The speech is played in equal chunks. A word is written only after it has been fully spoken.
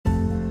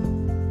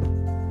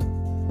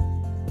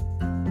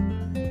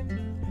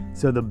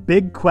So the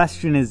big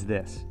question is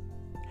this: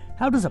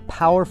 how does a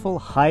powerful,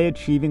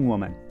 high-achieving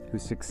woman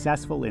who's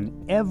successful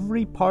in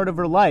every part of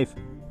her life,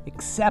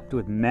 except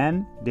with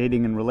men,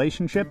 dating, and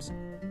relationships,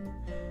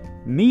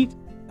 meet,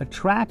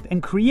 attract,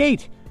 and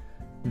create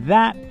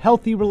that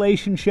healthy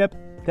relationship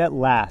that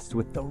lasts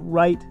with the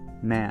right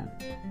man?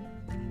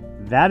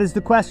 That is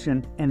the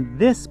question, and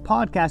this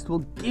podcast will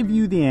give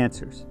you the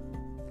answers.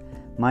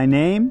 My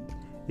name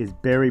is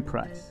Barry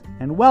Price,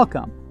 and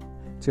welcome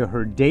to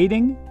Her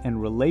Dating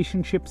and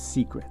Relationship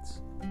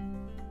Secrets.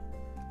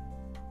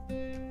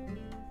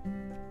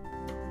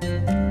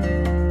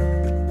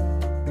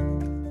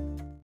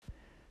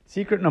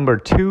 Secret number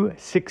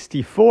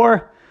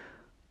 264: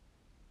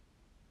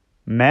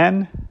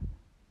 men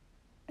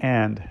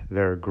and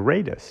their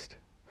greatest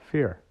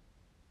fear.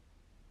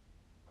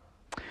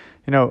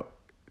 You know,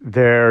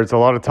 there's a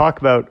lot of talk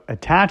about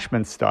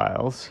attachment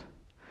styles.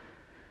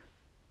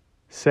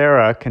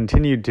 Sarah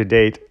continued to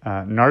date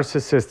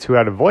narcissists who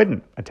had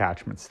avoidant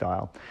attachment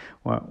style.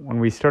 When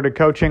we started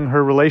coaching,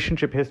 her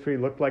relationship history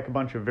looked like a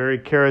bunch of very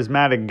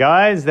charismatic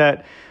guys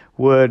that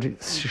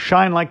would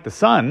shine like the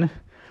sun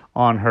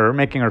on her,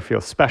 making her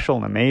feel special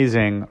and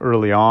amazing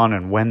early on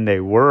and when they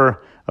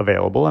were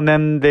available. And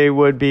then they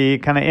would be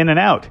kind of in and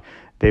out.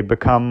 They'd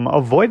become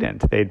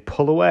avoidant. They'd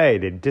pull away.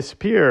 They'd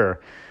disappear.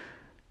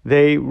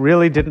 They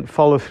really didn't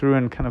follow through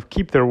and kind of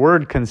keep their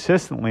word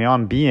consistently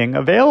on being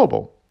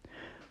available.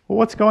 Well,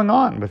 what's going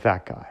on with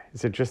that guy?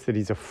 Is it just that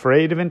he's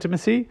afraid of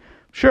intimacy?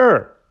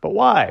 Sure, but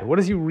why? What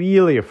is he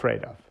really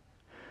afraid of?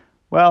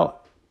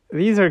 Well,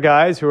 these are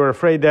guys who are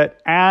afraid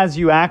that as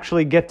you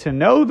actually get to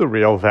know the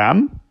real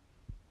them,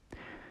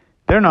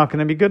 they're not going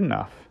to be good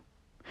enough.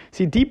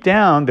 See, deep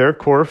down, their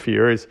core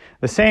fear is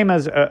the same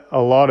as a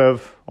lot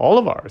of all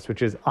of ours,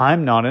 which is,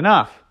 I'm not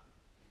enough.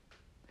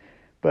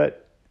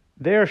 But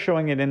they're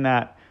showing it in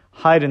that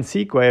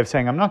hide-and-seek way of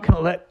saying, I'm not going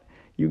to let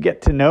you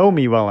get to know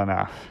me well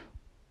enough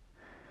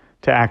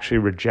to actually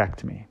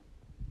reject me.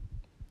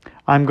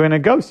 I'm going to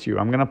ghost you.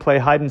 I'm going to play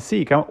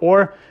hide-and-seek.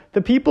 Or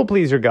the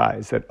people-pleaser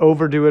guys that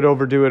overdo it,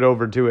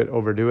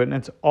 and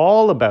it's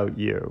all about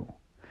you.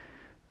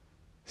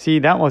 See,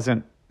 that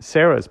wasn't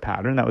Sarah's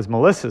pattern. That was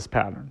Melissa's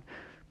pattern.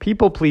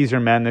 People-pleaser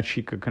men that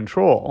she could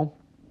control,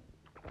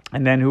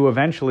 and then who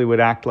eventually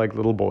would act like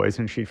little boys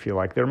and she'd feel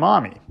like their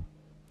mommy.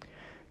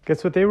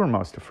 Guess what they were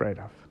most afraid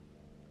of?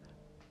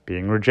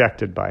 Being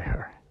rejected by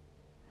her.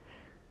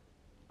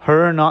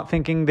 Her not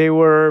thinking they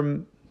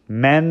were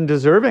men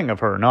deserving of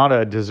her, not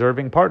a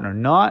deserving partner,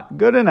 not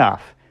good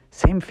enough.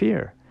 Same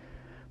fear.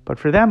 But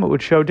for them, it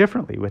would show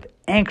differently with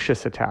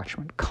anxious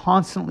attachment,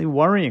 constantly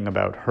worrying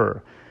about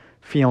her,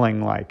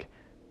 feeling like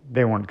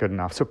they weren't good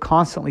enough. So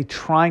constantly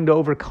trying to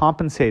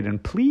overcompensate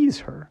and please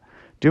her,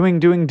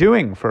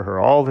 doing for her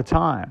all the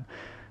time,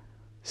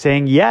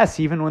 saying yes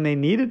even when they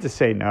needed to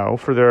say no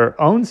for their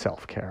own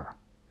self-care,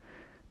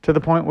 to the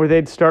point where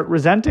they'd start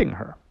resenting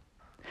her.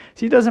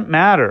 See, it doesn't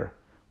matter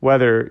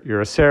whether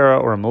you're a Sarah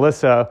or a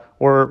Melissa,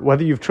 or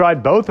whether you've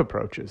tried both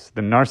approaches,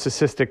 the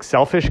narcissistic,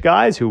 selfish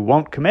guys who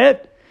won't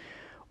commit,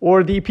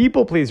 or the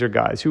people-pleaser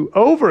guys who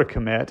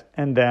overcommit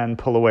and then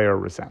pull away or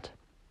resent.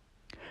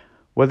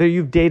 Whether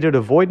you've dated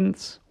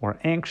avoidance or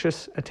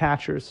anxious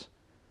attachers,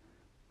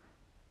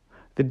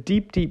 the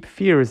deep, deep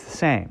fear is the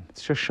same.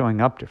 It's just showing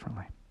up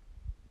differently.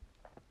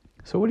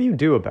 So what do you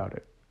do about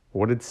it?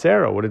 What did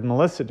Sarah, what did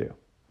Melissa do?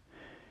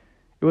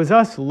 It was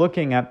us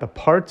looking at the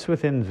parts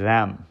within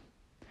them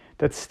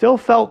that still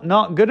felt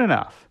not good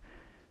enough.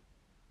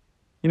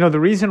 You know,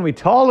 the reason we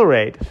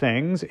tolerate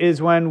things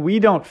is when we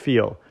don't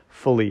feel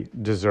fully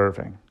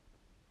deserving.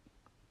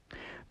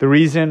 The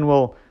reason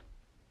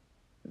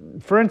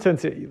for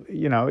instance,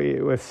 you know,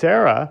 with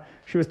Sarah,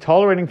 she was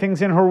tolerating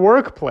things in her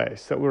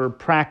workplace that were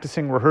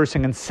practicing,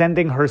 rehearsing, and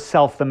sending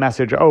herself the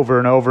message over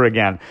and over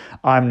again.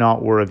 I'm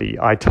not worthy.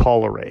 I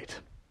tolerate.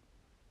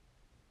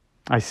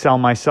 I sell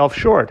myself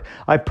short.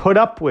 I put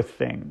up with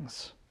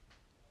things.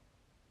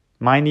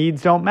 My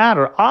needs don't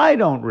matter. I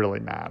don't really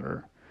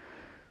matter.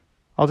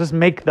 I'll just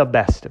make the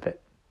best of it.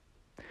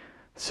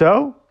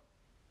 So,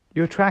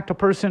 you attract a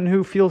person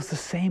who feels the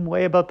same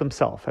way about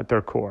themselves at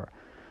their core.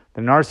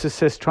 The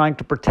narcissist trying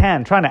to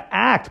pretend, trying to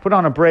act, put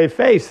on a brave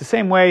face, the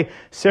same way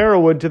Sarah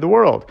would to the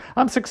world.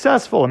 I'm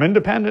successful, I'm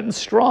independent and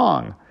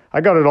strong.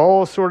 I got it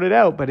all sorted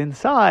out, but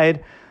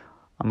inside,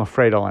 I'm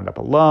afraid I'll end up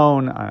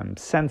alone. I'm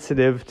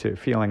sensitive to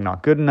feeling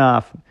not good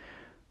enough.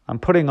 I'm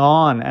putting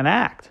on an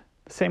act,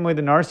 the same way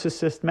the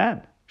narcissist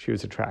men she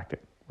was attracting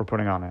were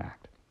putting on an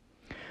act.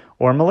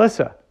 Or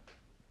Melissa,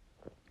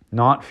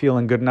 not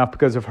feeling good enough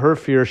because of her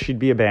fear she'd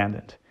be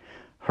abandoned,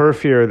 her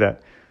fear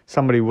that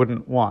somebody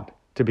wouldn't want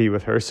to be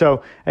with her.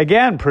 So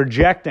again,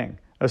 projecting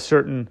a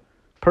certain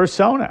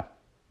persona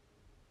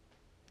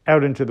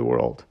out into the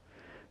world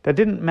that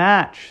didn't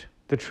match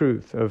the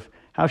truth of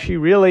how she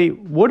really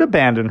would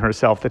abandon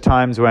herself the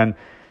times when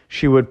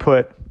she would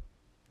put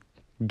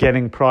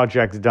getting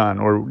projects done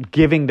or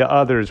giving to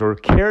others or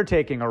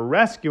caretaking or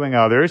rescuing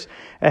others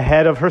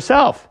ahead of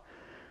herself.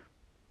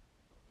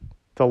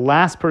 The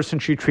last person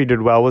she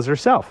treated well was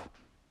herself.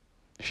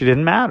 She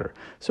didn't matter.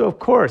 So, of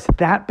course,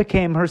 that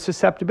became her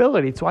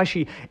susceptibility. It's why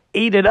she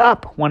ate it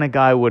up when a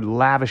guy would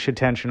lavish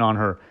attention on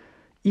her,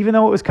 even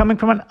though it was coming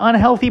from an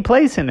unhealthy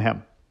place in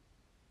him.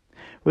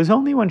 It was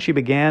only when she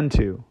began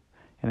to,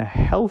 in a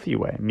healthy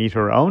way, meet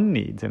her own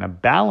needs in a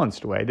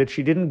balanced way that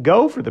she didn't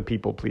go for the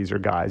people-pleaser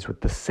guys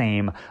with the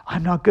same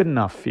 "I'm not good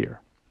enough"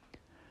 fear.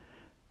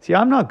 See,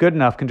 "I'm not good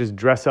enough" can just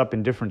dress up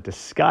in different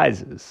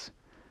disguises,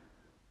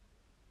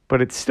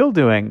 but it's still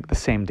doing the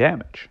same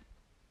damage.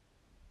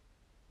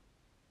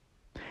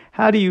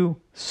 How do you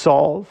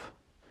solve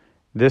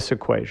this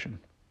equation?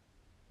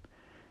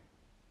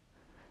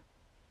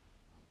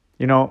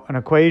 You know, an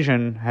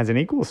equation has an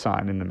equal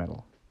sign in the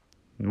middle.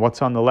 And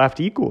what's on the left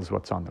equals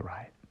what's on the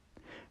right.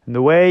 And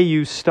the way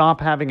you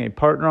stop having a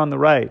partner on the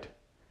right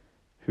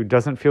who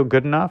doesn't feel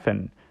good enough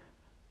and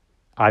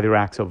either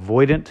acts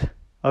avoidant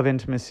of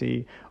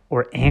intimacy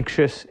or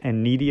anxious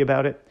and needy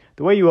about it,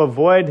 the way you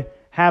avoid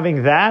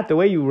having that, the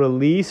way you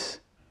release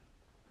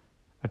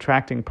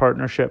attracting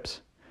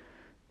partnerships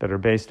that are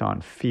based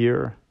on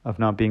fear of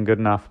not being good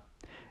enough,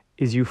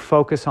 is you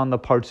focus on the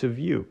parts of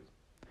you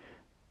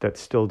that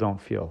still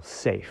don't feel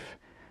safe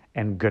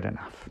and good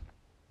enough.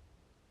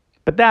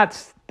 But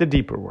that's the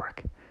deeper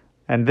work.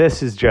 And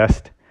this is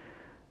just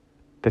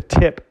the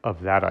tip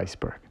of that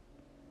iceberg.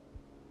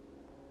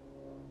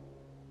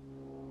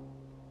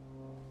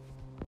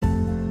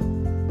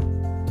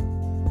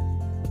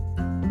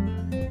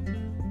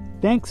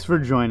 Thanks for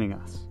joining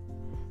us.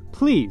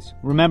 Please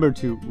remember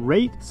to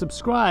rate,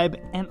 subscribe,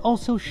 and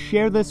also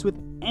share this with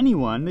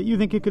anyone that you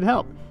think it could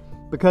help.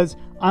 Because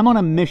I'm on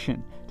a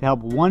mission to help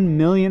 1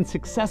 million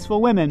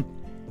successful women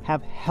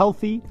have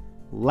healthy,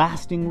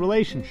 lasting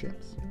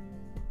relationships.